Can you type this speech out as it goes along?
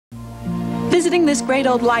Visiting this great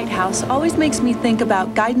old lighthouse always makes me think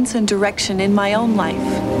about guidance and direction in my own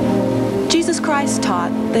life. Jesus Christ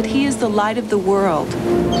taught that He is the light of the world,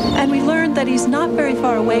 and we learned that He's not very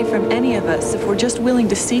far away from any of us if we're just willing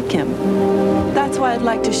to seek Him. That's why I'd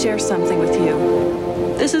like to share something with you.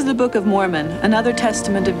 This is the Book of Mormon, another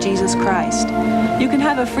testament of Jesus Christ. You can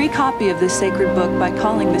have a free copy of this sacred book by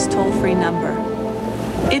calling this toll-free number.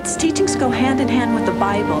 Its teachings go hand in hand with the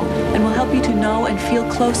Bible and will help you to know and feel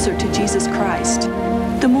closer to Jesus Christ.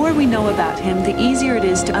 The more we know about Him, the easier it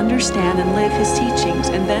is to understand and live His teachings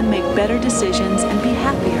and then make better decisions and be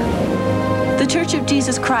happier. The Church of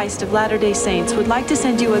Jesus Christ of Latter-day Saints would like to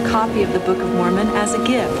send you a copy of the Book of Mormon as a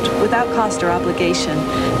gift, without cost or obligation,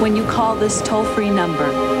 when you call this toll-free number.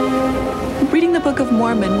 Reading the Book of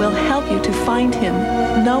Mormon will help you to find Him,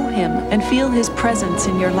 know Him, and feel His presence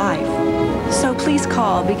in your life. So please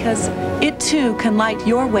call, because it too can light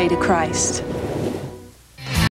your way to Christ.